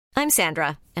I'm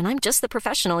Sandra, and I'm just the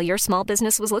professional your small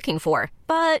business was looking for.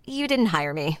 But you didn't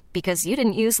hire me because you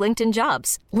didn't use LinkedIn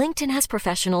Jobs. LinkedIn has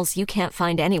professionals you can't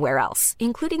find anywhere else,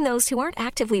 including those who aren't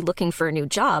actively looking for a new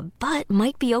job, but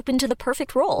might be open to the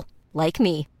perfect role, like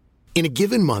me. In a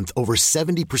given month, over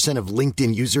 70% of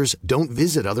LinkedIn users don't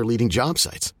visit other leading job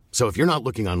sites. So if you're not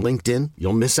looking on LinkedIn,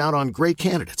 you'll miss out on great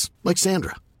candidates like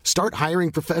Sandra. Start hiring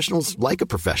professionals like a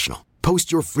professional.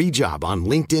 Post your free job on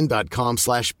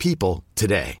linkedin.com/people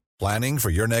today. Planning for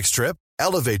your next trip?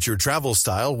 Elevate your travel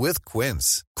style with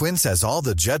Quince. Quince has all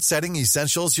the jet-setting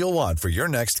essentials you'll want for your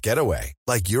next getaway,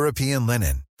 like European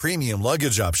linen, premium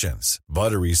luggage options,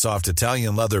 buttery soft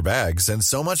Italian leather bags, and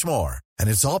so much more. And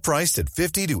it's all priced at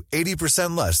 50 to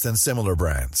 80% less than similar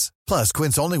brands. Plus,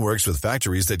 Quince only works with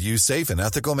factories that use safe and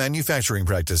ethical manufacturing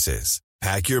practices.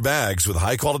 Pack your bags with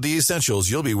high-quality essentials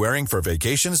you'll be wearing for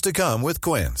vacations to come with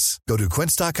Quince. Go to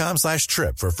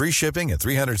quince.com/trip for free shipping and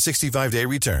 365-day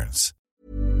returns.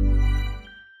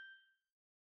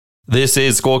 This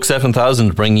is Squawk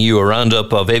 7000 bringing you a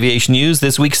roundup of aviation news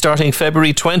this week starting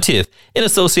February 20th in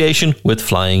association with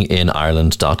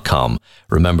flyinginireland.com.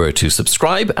 Remember to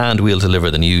subscribe and we'll deliver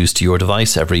the news to your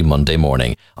device every Monday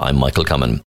morning. I'm Michael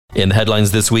Cummin. In the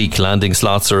headlines this week, landing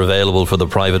slots are available for the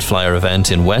private flyer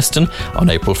event in Weston on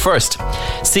April 1st.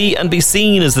 See and be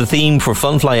seen is the theme for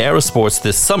Funfly Aerosports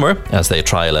this summer as they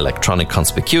trial electronic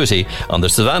conspicuity on their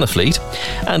Savannah fleet.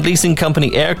 And leasing company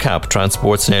AirCap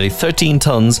transports nearly 13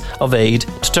 tonnes of aid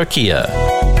to Turkey.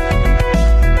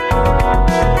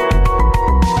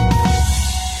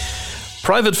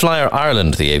 Private Flyer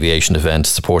Ireland, the aviation event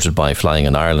supported by Flying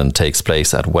in Ireland, takes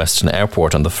place at Weston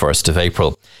Airport on the 1st of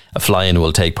April. A fly-in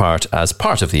will take part as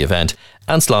part of the event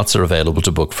and slots are available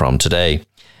to book from today.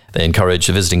 They encourage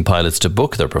visiting pilots to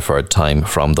book their preferred time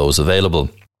from those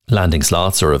available. Landing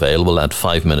slots are available at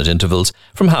 5-minute intervals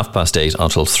from 8:30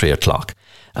 until 3 o'clock.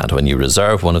 And when you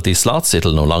reserve one of these slots,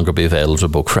 it'll no longer be available to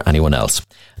book for anyone else.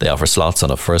 They offer slots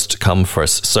on a first-come,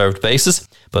 first-served basis,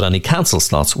 but any cancelled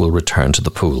slots will return to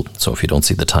the pool. So if you don't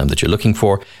see the time that you're looking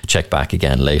for, check back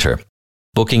again later.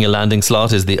 Booking a landing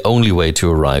slot is the only way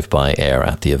to arrive by air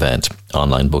at the event.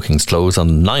 Online bookings close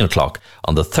on 9 o'clock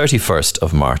on the 31st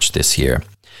of March this year.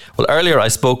 Well, earlier I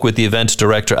spoke with the event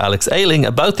director Alex Ayling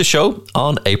about the show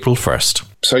on April 1st.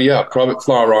 So yeah, Private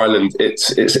Flyer Ireland,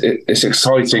 it's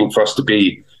exciting for us to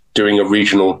be doing a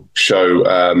regional show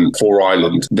for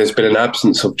Ireland. There's been an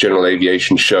absence of general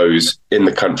aviation shows in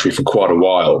the country for quite a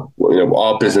while. You know,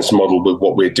 our business model with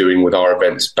what we're doing with our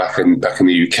events back in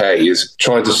the UK is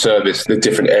trying to service the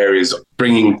different areas.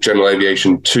 Bringing general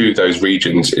aviation to those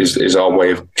regions is our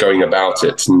way of going about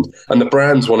it. And the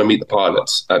brands want to meet the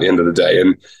pilots at the end of the day.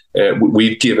 And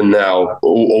we've given now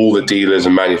all the dealers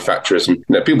and manufacturers and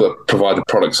people that provide the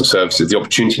products and services the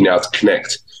opportunity now to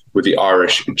connect with the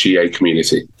Irish GA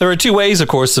community. There are two ways, of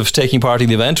course, of taking part in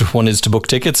the event. One is to book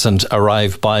tickets and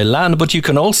arrive by land, but you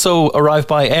can also arrive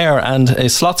by air, and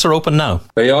slots are open now.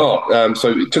 They are.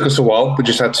 So it took us a while. We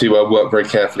just had to work very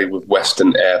carefully with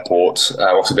Weston Airport.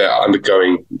 Also, they're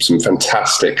undergoing some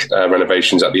fantastic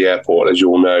renovations at the airport, as you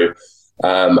all know.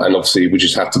 And obviously, we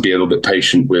just have to be a little bit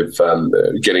patient with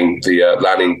getting the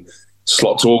landing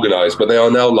slots organised, but they are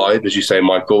now live, as you say,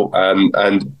 Michael,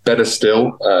 and better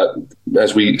still,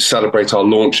 as we celebrate our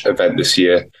launch event this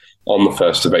year on the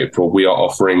 1st of April, we are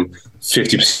offering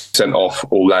 50% off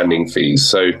all landing fees.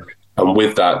 So, and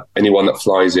with that, anyone that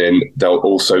flies in, they'll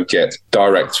also get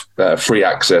direct free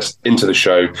access into the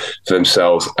show for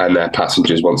themselves and their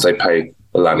passengers once they pay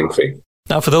the landing fee.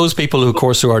 Now, for those people, of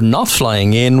course, who are not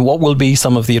flying in, what will be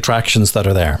some of the attractions that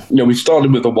are there? You know, we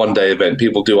started with a one-day event.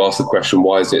 People do ask the question,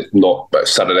 why is it not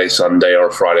Saturday, Sunday or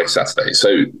a Friday, Saturday?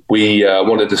 So we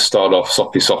wanted to start off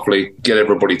softly, get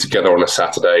everybody together on a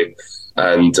Saturday,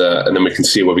 and then we can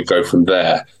see where we go from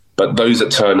there. But those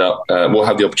that turn up will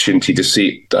have the opportunity to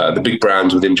see the big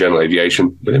brands within general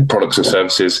aviation, within products and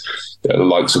services. The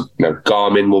likes of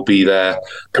Garmin will be there,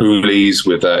 Poolies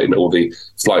with all the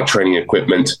flight training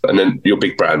equipment, and then your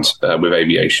big brands with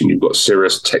aviation. You've got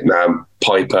Cirrus, Tecnam,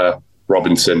 Piper,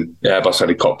 Robinson, Airbus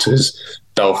helicopters,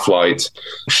 Bell Flight,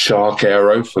 Shark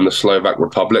Aero from the Slovak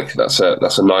Republic. That's a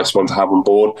nice one to have on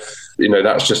board.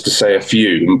 That's just to say a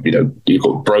few. You've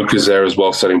got brokers there as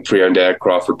well selling pre-owned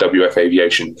aircraft with WF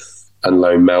Aviation and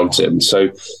Lone Mountain. So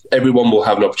everyone will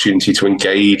have an opportunity to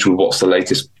engage with what's the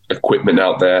latest equipment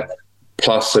out there,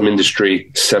 plus some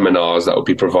industry seminars that will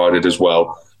be provided as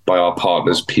well by our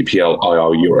partners, PPL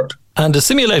IR Europe. And a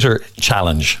simulator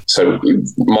challenge. So,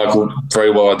 Michael, very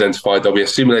well identified. There'll be a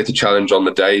simulator challenge on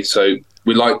the day. So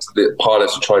We like the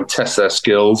pilots to try and test their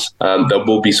skills. There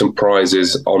will be some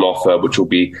prizes on offer, which will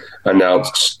be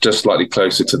announced just slightly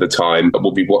closer to the time.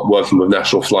 We'll be working with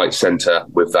National Flight Centre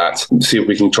with that, and see if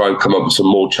we can try and come up with some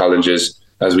more challenges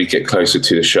as we get closer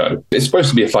to the show. It's supposed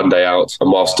to be a fun day out,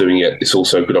 and whilst doing it, it's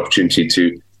also a good opportunity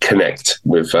to connect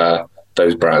with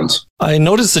those brands. I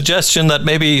noticed a suggestion that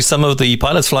maybe some of the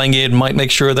pilots flying in might make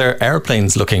sure their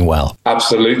airplane's looking well.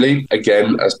 Absolutely.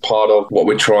 Again, as part of what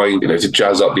we're trying, to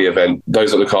jazz up the event,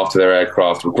 those that look after their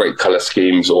aircraft with great colour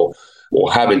schemes or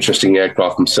have interesting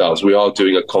aircraft themselves, we are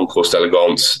doing a concours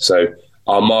d'elegance. So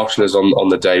our marshallers on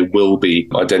the day will be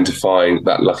identifying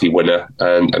that lucky winner.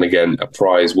 And again, a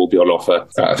prize will be on offer.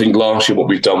 I think last year what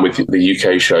we've done with the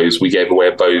UK shows, we gave away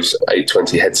a Bose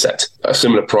A20 headset. A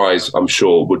similar prize, I'm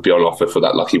sure, would be on offer for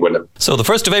that lucky winner. So the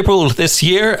 1st of April this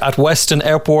year at Weston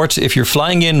Airport. If you're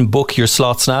flying in, book your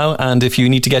slots now. And if you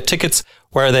need to get tickets,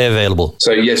 where are they available?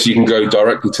 So yes, you can go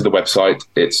directly to the website.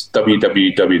 It's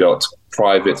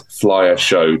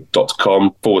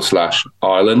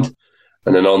www.privateflyershow.com/Ireland.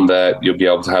 And then on there, you'll be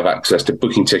able to have access to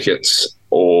booking tickets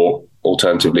or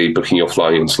alternatively booking your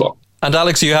flying in slot. And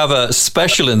Alex, you have a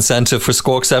special incentive for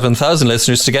Squawk 7000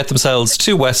 listeners to get themselves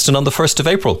to Weston on the 1st of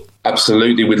April.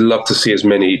 Absolutely. We'd love to see as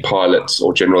many pilots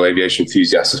or general aviation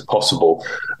enthusiasts as possible.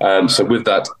 So with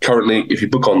that, currently, if you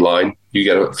book online, you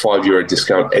get a €5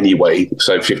 discount anyway.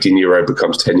 So €15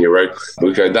 becomes €10.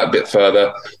 We'll go that bit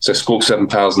further. So Squawk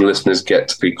 7000 listeners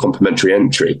get the complimentary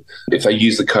entry. If they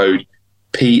use the code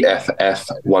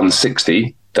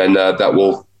PFF160, then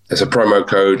it's a promo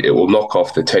code. It will knock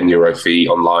off the €10 fee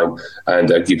online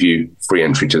and give you free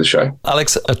entry to the show.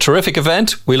 Alex, a terrific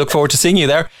event. We look forward to seeing you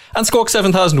there. And Squawk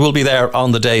 7000 will be there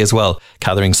on the day as well,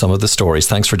 gathering some of the stories.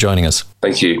 Thanks for joining us.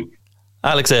 Thank you.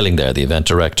 Alex Ayling there, the event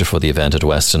director for the event at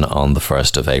Weston on the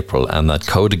 1st of April. And that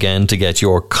code again to get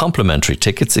your complimentary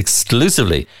tickets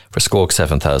exclusively for Squawk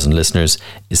 7000 listeners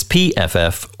is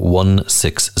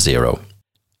PFF160.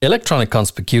 Electronic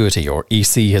conspicuity, or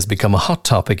EC, has become a hot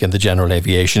topic in the general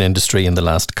aviation industry in the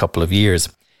last couple of years.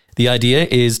 The idea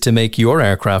is to make your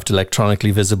aircraft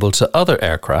electronically visible to other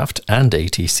aircraft and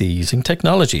ATC using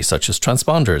technology such as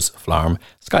transponders, FLARM,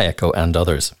 SkyEcho and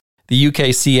others. The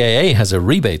UK CAA has a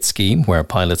rebate scheme where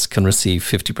pilots can receive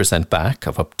 50% back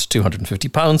of up to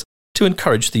 £250 to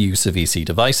encourage the use of EC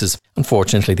devices.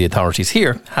 Unfortunately, the authorities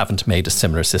here haven't made a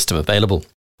similar system available.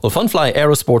 Well, Funfly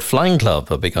Aerosport Flying Club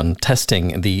have begun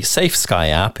testing the Safe Sky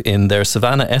app in their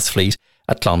Savannah S fleet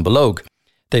at Clonbelogue.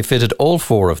 They fitted all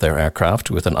 4 of their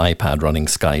aircraft with an iPad running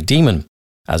Sky Demon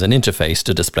as an interface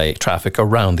to display traffic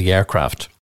around the aircraft.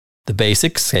 The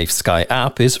basic Safe Sky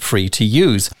app is free to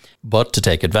use, but to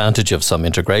take advantage of some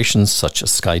integrations such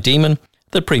as Sky Demon,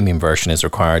 the premium version is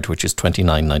required, which is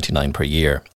 $29.99 per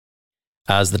year.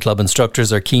 As the club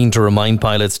instructors are keen to remind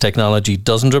pilots, technology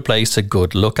doesn't replace a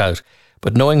good lookout,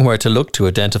 but knowing where to look to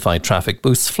identify traffic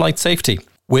boosts flight safety.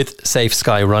 With Safe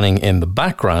Sky running in the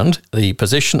background, the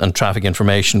position and traffic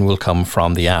information will come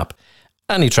from the app.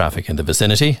 Any traffic in the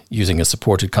vicinity, using a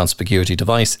supported conspicuity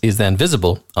device, is then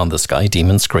visible on the Sky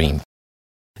Demon screen.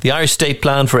 The Irish State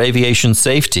Plan for Aviation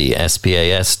Safety,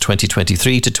 SPAS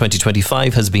 2023 to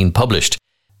 2025, has been published.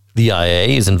 The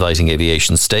IAA is inviting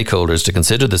aviation stakeholders to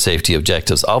consider the safety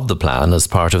objectives of the plan as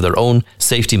part of their own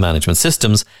safety management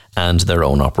systems and their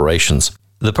own operations.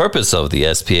 The purpose of the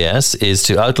SPAS is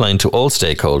to outline to all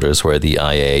stakeholders where the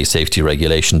IAA Safety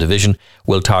Regulation Division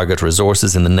will target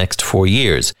resources in the next 4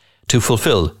 years to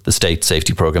fulfil the state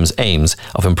safety programme's aims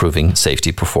of improving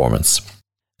safety performance.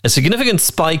 A significant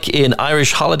spike in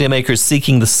Irish holidaymakers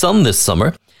seeking the sun this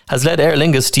summer has led Aer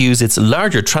Lingus to use its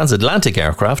larger transatlantic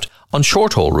aircraft on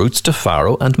short-haul routes to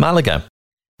Faro and Malaga.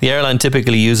 The airline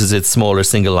typically uses its smaller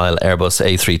single-aisle Airbus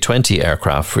A320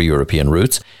 aircraft for European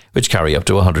routes, which carry up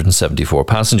to 174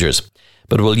 passengers,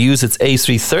 but will use its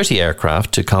A330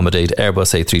 aircraft to accommodate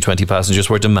Airbus A320 passengers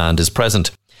where demand is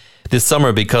present. This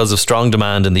summer, because of strong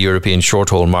demand in the European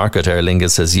short-haul market, Aer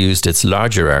Lingus has used its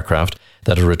larger aircraft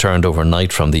that have returned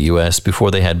overnight from the US before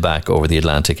they head back over the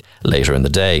Atlantic later in the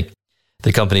day.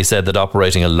 The company said that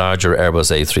operating a larger Airbus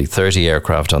A330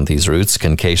 aircraft on these routes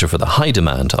can cater for the high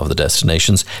demand of the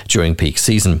destinations during peak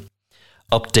season.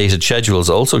 Updated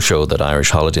schedules also show that Irish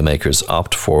holidaymakers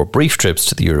opt for brief trips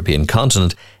to the European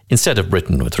continent instead of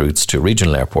Britain, with routes to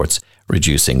regional airports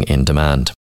reducing in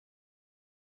demand.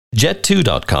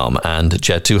 Jet2.com and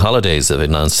Jet2 Holidays have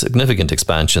announced significant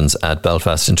expansions at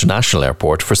Belfast International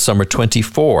Airport for summer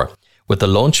 24, with the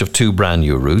launch of 2 brand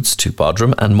new routes to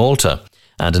Bodrum and Malta,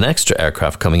 and an extra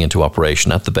aircraft coming into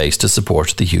operation at the base to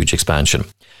support the huge expansion.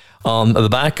 On the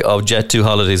back of Jet2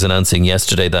 Holidays announcing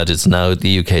yesterday that it's now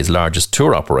the UK's largest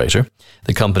tour operator,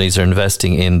 The companies are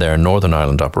investing in their Northern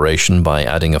Ireland operation by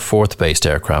adding a fourth based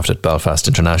aircraft at Belfast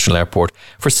International Airport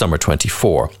for summer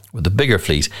 24, with the bigger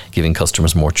fleet giving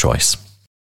customers more choice.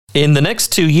 In the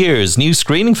next 2 years, new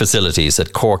screening facilities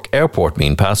at Cork Airport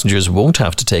mean passengers won't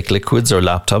have to take liquids or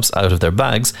laptops out of their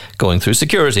bags going through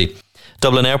security.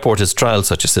 Dublin Airport has trialled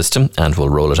such a system and will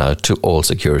roll it out to all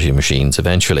security machines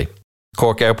eventually.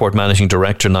 Cork Airport Managing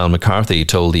Director Niall McCarthy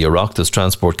told the Oireachtas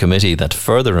Transport Committee that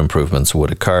further improvements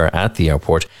would occur at the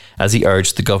airport as he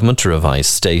urged the government to revise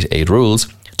state aid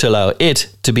rules to allow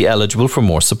it to be eligible for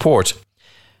more support.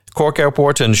 Cork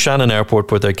Airport and Shannon Airport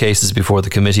put their cases before the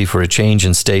committee for a change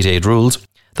in state aid rules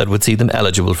that would see them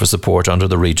eligible for support under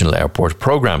the Regional Airport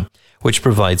Programme, which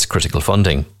provides critical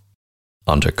funding.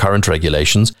 Under current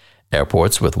regulations,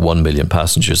 airports with 1 million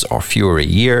passengers or fewer a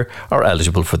year are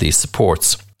eligible for these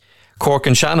supports. Cork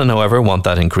and Shannon, however, want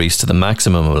that increased to the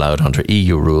maximum allowed under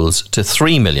EU rules to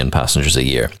 3 million passengers a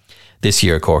year. This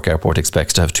year, Cork Airport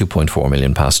expects to have 2.4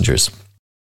 million passengers.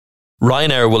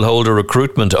 Ryanair will hold a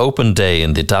recruitment open day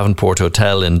in the Davenport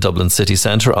Hotel in Dublin city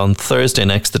centre on Thursday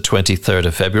next, the 23rd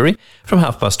of February, from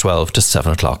 12:30 to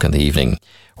 7 o'clock in the evening,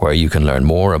 where you can learn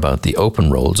more about the open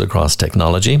roles across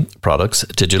technology, products,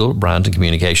 digital, brand and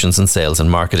communications and sales and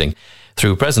marketing,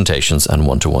 through presentations and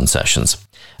one-to-one sessions.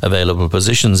 Available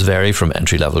positions vary from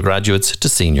entry-level graduates to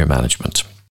senior management.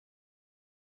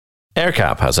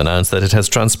 AerCap has announced that it has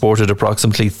transported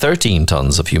approximately 13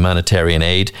 tonnes of humanitarian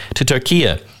aid to Turkey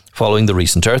following the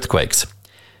recent earthquakes.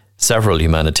 Several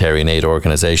humanitarian aid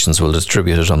organisations will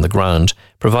distribute it on the ground,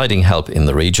 providing help in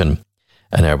the region.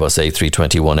 An Airbus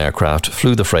A321 aircraft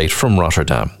flew the freight from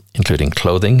Rotterdam, including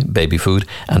clothing, baby food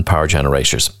and power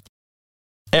generators.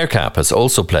 AerCap has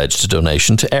also pledged a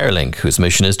donation to Airlink, whose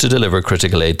mission is to deliver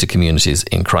critical aid to communities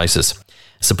in crisis,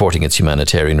 supporting its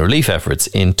humanitarian relief efforts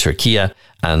in Turkey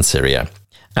and Syria,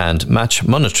 and match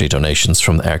monetary donations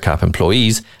from AerCap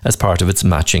employees as part of its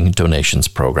matching donations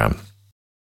programme.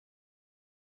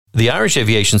 The Irish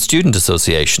Aviation Student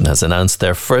Association has announced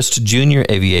their first Junior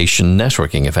Aviation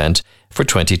Networking event for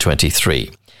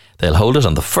 2023. They'll hold it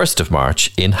on the 1st of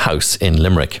March in-house in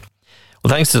Limerick.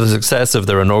 Well, thanks to the success of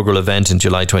their inaugural event in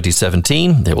July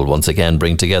 2017, they will once again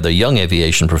bring together young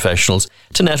aviation professionals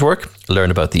to network,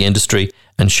 learn about the industry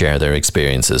and share their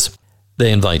experiences.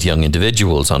 They invite young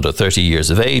individuals under 30 years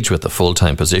of age with a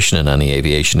full-time position in any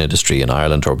aviation industry in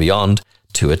Ireland or beyond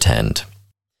to attend.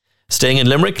 Staying in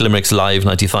Limerick, Limerick's Live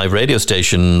 95 radio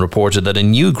station reported that a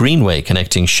new greenway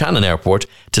connecting Shannon Airport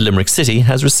to Limerick City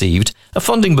has received a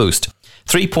funding boost.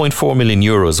 €3.4 million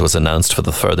was announced for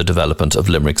the further development of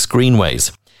Limerick's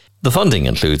greenways. The funding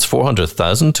includes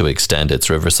 $400,000 to extend its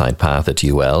Riverside Path at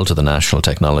UL to the National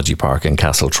Technology Park in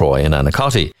Castletroy and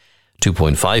Annacotty,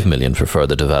 $2.5 million for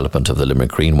further development of the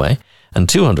Limerick Greenway, and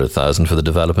 $200,000 for the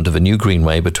development of a new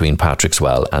greenway between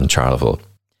Patrickswell and Charleville.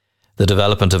 The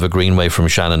development of a greenway from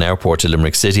Shannon Airport to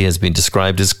Limerick City has been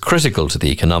described as critical to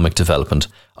the economic development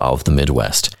of the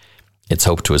Midwest. It's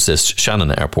hoped to assist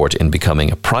Shannon Airport in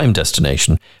becoming a prime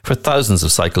destination for thousands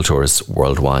of cycle tourists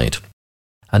worldwide.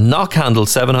 And Knock handled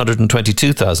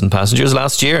 722,000 passengers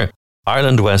last year.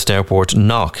 Ireland West Airport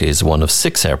Knock is one of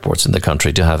 6 airports in the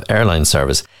country to have airline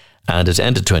service, and it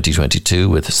ended 2022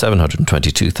 with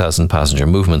 722,000 passenger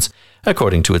movements,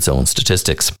 according to its own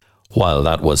statistics. While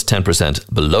that was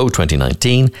 10% below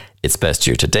 2019, its best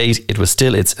year to date, it was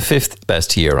still its 5th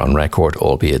best year on record,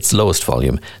 albeit its lowest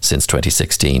volume since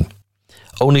 2016.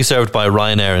 Only served by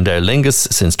Ryanair and Aer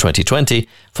Lingus since 2020,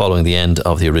 following the end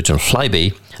of the original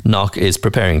Flybe, Knock is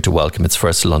preparing to welcome its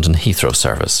first London Heathrow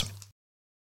service.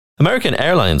 American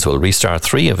Airlines will restart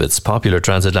 3 of its popular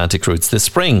transatlantic routes this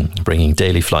spring, bringing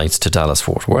daily flights to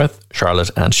Dallas-Fort Worth,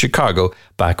 Charlotte and Chicago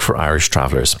back for Irish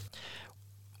travellers.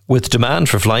 With demand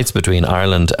for flights between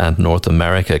Ireland and North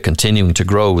America continuing to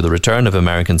grow with the return of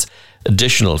American's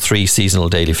additional 3 seasonal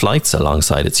daily flights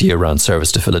alongside its year-round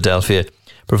service to Philadelphia,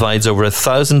 provides over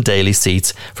 1,000 daily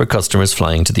seats for customers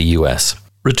flying to the US.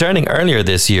 Returning earlier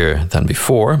this year than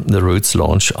before, the routes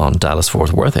launch on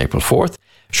Dallas-Fort Worth April 4th,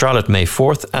 Charlotte May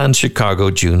 4th and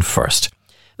Chicago June 1st.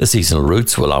 The seasonal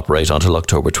routes will operate until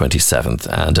October 27th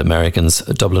and American's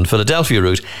Dublin-Philadelphia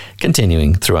route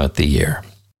continuing throughout the year.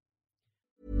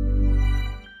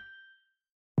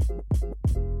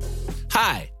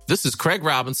 Hi, this is Craig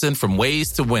Robinson from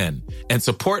Ways to Win, and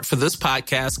support for this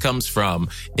podcast comes from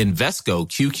Invesco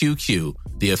QQQ,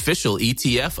 the official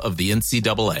ETF of the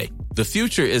NCAA. The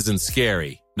future isn't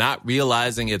scary. Not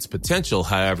realizing its potential,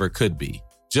 however, could be.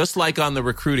 Just like on the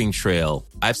recruiting trail,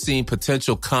 I've seen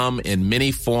potential come in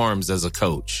many forms as a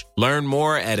coach. Learn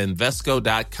more at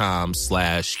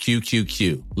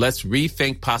Invesco.com/QQQ. Let's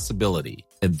rethink possibility.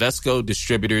 Invesco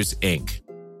Distributors, Inc.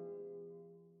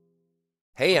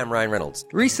 Hey, I'm Ryan Reynolds.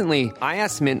 Recently, I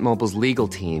asked Mint Mobile's legal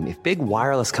team if big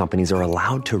wireless companies are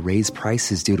allowed to raise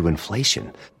prices due to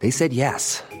inflation. They said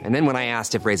yes. And then when I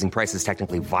asked if raising prices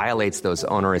technically violates those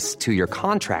onerous 2-year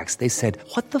contracts, they said,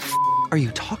 "What the f*** are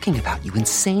you talking about, you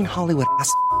insane Hollywood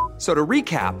ass?" So to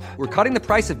recap, we're cutting the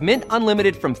price of Mint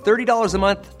Unlimited from $30 a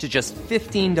month to just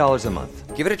 $15 a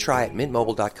month. Give it a try at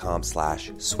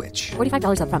mintmobile.com/switch.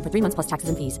 $45 up front for 3 months plus taxes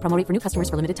and fees. Promo rate for new customers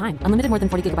for limited time. Unlimited more than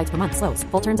 40 gigabytes per month. Slows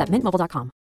full terms at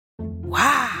mintmobile.com.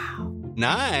 Wow.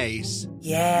 Nice.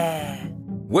 Yeah.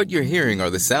 What you're hearing are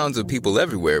the sounds of people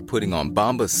everywhere putting on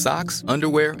Bombas socks,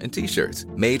 underwear, and T-shirts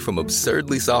made from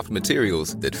absurdly soft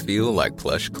materials that feel like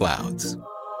plush clouds.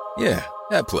 Yeah,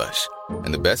 that plush.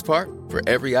 And the best part? For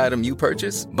every item you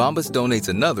purchase, Bombas donates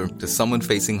another to someone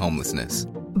facing homelessness.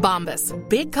 Bombas.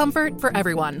 Big comfort for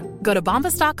everyone. Go to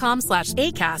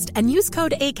bombas.com/ACAST and use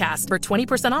code ACAST for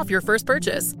 20% off your first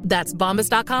purchase. That's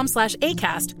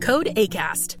bombas.com/ACAST. Code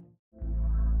ACAST.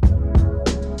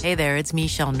 Hey there, it's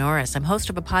Michelle Norris. I'm host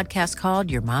of a podcast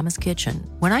called Your Mama's Kitchen.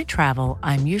 When I travel,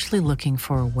 I'm usually looking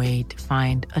for a way to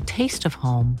find a taste of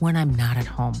home when I'm not at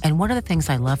home. And one of the things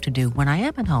I love to do when I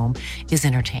am at home is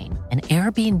entertain. And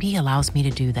Airbnb allows me to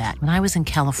do that. When I was in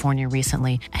California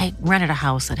recently, I rented a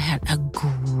house that had a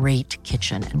great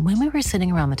kitchen. And when we were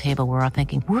sitting around the table, we were all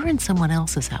thinking, we're in someone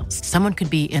else's house. Someone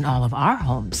could be in all of our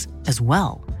homes as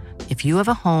well. If you have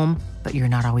a home, but you're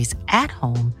not always at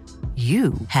home,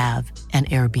 you have an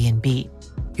Airbnb.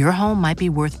 Your home might be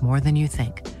worth more than you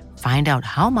think. Find out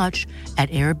how much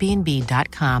at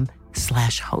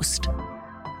airbnb.com/host.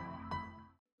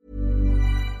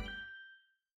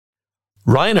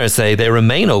 Ryanair say they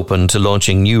remain open to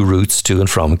launching new routes to and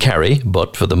from Kerry,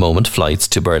 but for the moment flights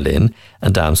to Berlin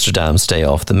and Amsterdam stay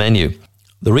off the menu.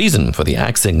 The reason for the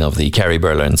axing of the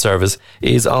Kerry-Berlin service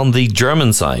is on the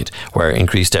German side, where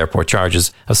increased airport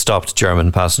charges have stopped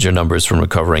German passenger numbers from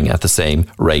recovering at the same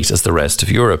rate as the rest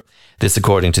of Europe. This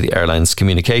according to the airline's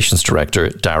communications director,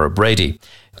 Dara Brady,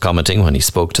 commenting when he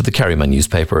spoke to the Kerryman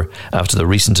newspaper after the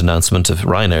recent announcement of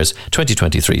Ryanair's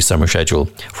 2023 summer schedule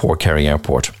for Kerry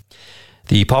Airport.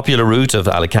 The popular route of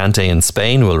Alicante in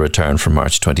Spain will return from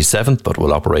March 27th, but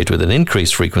will operate with an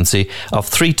increased frequency of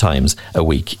 3 times a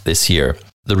week this year.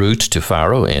 The route to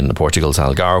Faro in Portugal's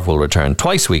Algarve will return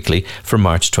twice weekly from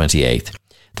March 28th.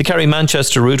 The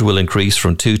Kerry-Manchester route will increase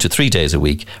from 2 to 3 days a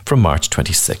week from March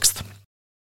 26th.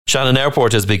 Shannon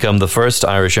Airport has become the first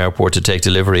Irish airport to take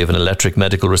delivery of an electric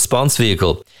medical response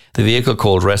vehicle. The vehicle,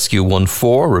 called Rescue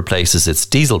 14, replaces its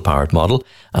diesel-powered model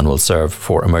and will serve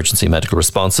for emergency medical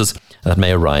responses that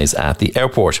may arise at the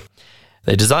airport.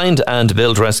 They designed and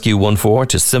built Rescue 14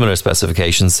 to similar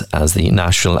specifications as the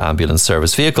National Ambulance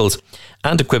Service vehicles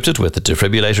and equipped it with a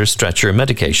defibrillator, stretcher,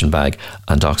 medication bag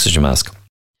and oxygen mask.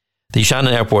 The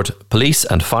Shannon Airport Police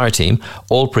and Fire Team,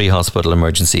 all pre-hospital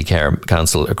Emergency Care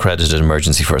Council accredited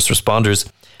emergency first responders,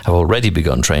 have already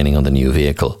begun training on the new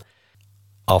vehicle.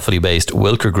 Offaly-based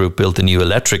Wilker Group built the new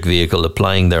electric vehicle,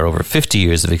 applying their over 50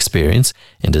 years of experience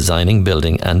in designing,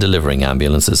 building and delivering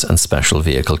ambulances and special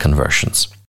vehicle conversions.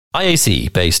 IAC,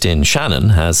 based in Shannon,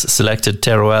 has selected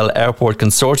Teruel Airport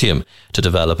Consortium to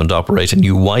develop and operate a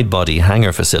new wide-body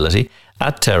hangar facility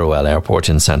at Teruel Airport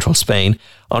in central Spain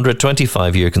under a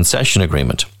 25-year concession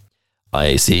agreement.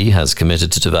 IAC has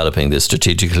committed to developing this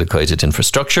strategically located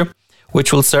infrastructure,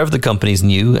 which will serve the company's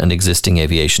new and existing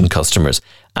aviation customers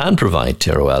and provide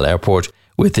Teruel Airport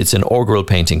with its inaugural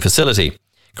painting facility,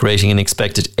 creating an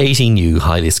expected 80 new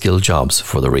highly skilled jobs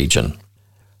for the region.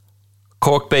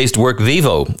 Cork-based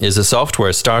WorkVivo is a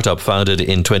software startup founded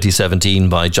in 2017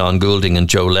 by John Goulding and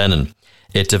Joe Lennon.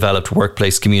 It developed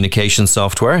workplace communication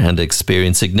software and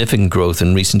experienced significant growth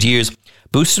in recent years,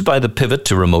 boosted by the pivot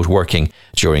to remote working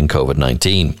during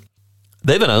COVID-19.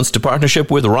 They've announced a partnership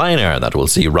with Ryanair that will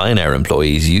see Ryanair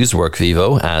employees use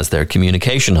WorkVivo as their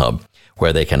communication hub,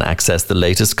 where they can access the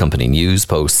latest company news,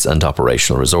 posts and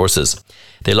operational resources.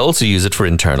 They'll also use it for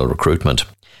internal recruitment.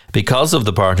 Because of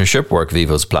the partnership,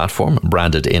 WorkVivo's platform,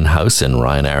 branded in-house in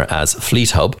Ryanair as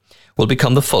Fleet Hub, will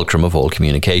become the fulcrum of all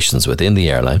communications within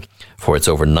the airline for its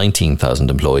over 19,000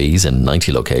 employees in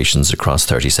 90 locations across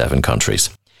 37 countries.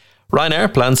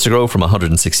 Ryanair plans to grow from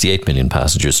 168 million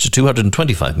passengers to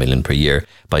 225 million per year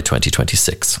by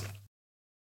 2026.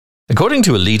 According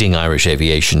to a leading Irish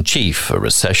aviation chief, a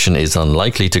recession is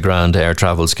unlikely to ground air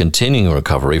travel's continuing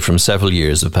recovery from several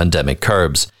years of pandemic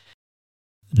curbs.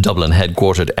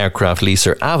 Dublin-headquartered aircraft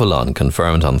leaser Avalon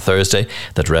confirmed on Thursday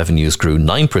that revenues grew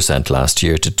 9% last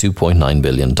year to $2.9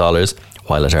 billion,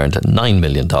 while it earned a $9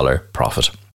 million profit.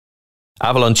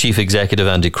 Avalon chief executive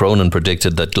Andy Cronin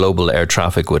predicted that global air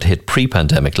traffic would hit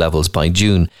pre-pandemic levels by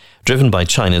June, driven by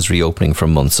China's reopening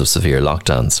from months of severe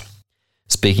lockdowns.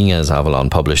 Speaking as Avalon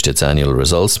published its annual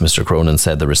results, Mr. Cronin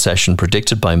said the recession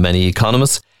predicted by many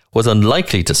economists was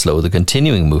unlikely to slow the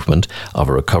continuing movement of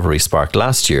a recovery sparked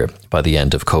last year by the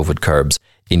end of COVID curbs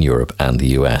in Europe and the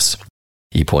US.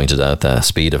 He pointed out the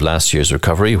speed of last year's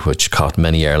recovery, which caught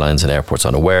many airlines and airports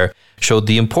unaware, showed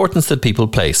the importance that people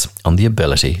place on the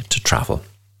ability to travel.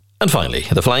 And finally,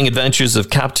 the flying adventures of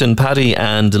Captain Paddy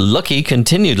and Lucky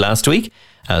continued last week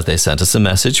as they sent us a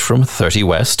message from 30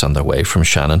 West on their way from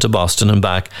Shannon to Boston and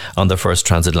back on their first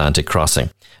transatlantic crossing,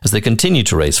 as they continue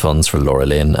to raise funds for Laura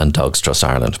Lynn and Dogs Trust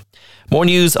Ireland. More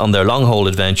news on their long-haul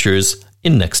adventures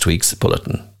in next week's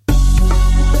bulletin.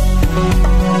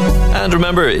 And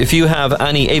remember, if you have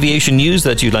any aviation news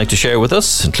that you'd like to share with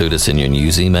us, include us in your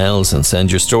news emails and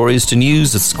send your stories to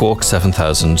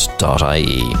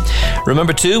news@squawk7000.ie.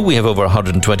 Remember too, we have over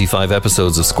 125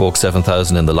 episodes of Squawk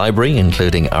 7000 in the library,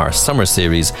 including our summer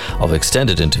series of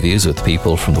extended interviews with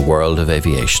people from the world of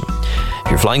aviation.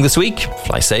 If you're flying this week,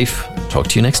 fly safe. Talk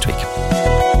to you next week.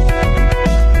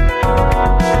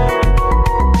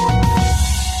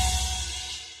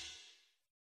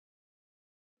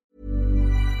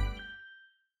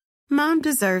 Mom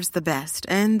deserves the best,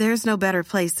 and there's no better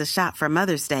place to shop for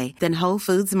Mother's Day than Whole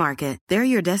Foods Market. They're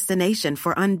your destination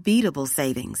for unbeatable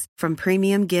savings, from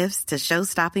premium gifts to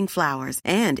show-stopping flowers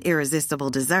and irresistible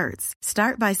desserts.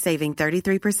 Start by saving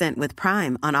 33% with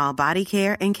Prime on all body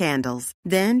care and candles.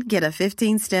 Then get a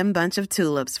 15-stem bunch of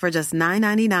tulips for just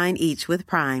 $9.99 each with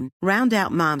Prime. Round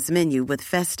out Mom's menu with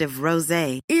festive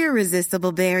rosé,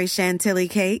 irresistible berry chantilly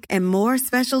cake, and more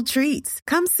special treats.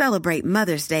 Come celebrate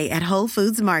Mother's Day at Whole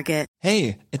Foods Market.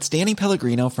 Hey, it's Danny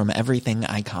Pellegrino from Everything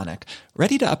Iconic.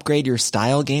 Ready to upgrade your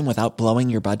style game without blowing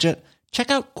your budget?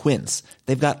 Check out Quince.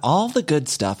 They've got all the good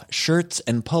stuff, shirts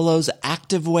and polos,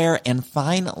 activewear, and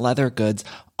fine leather goods,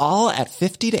 all at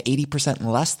 50 to 80%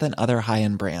 less than other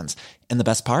high-end brands. And the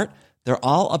best part? They're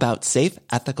all about safe,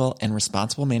 ethical, and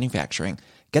responsible manufacturing.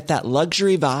 Get that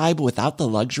luxury vibe without the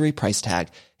luxury price tag.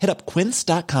 Hit up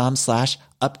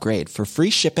quince.com/upgrade for free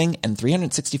shipping and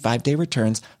 365-day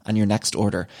returns on your next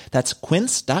order. That's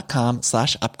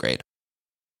quince.com/upgrade.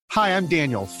 Hi, I'm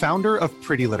Daniel, founder of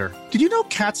Pretty Litter. Did you know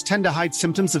cats tend to hide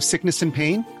symptoms of sickness and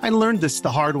pain? I learned this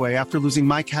the hard way after losing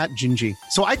my cat, Gingy.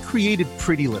 So I created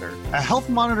Pretty Litter, a health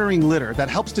monitoring litter that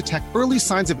helps detect early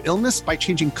signs of illness by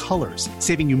changing colors,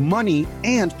 saving you money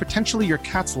and potentially your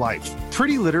cat's life.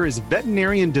 Pretty Litter is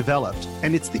veterinarian developed,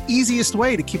 and it's the easiest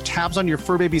way to keep tabs on your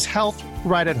fur baby's health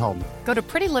right at home. Go to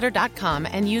prettylitter.com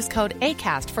and use code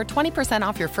ACAST for 20%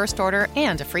 off your first order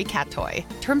and a free cat toy.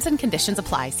 Terms and conditions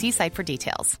apply. See site for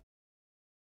details.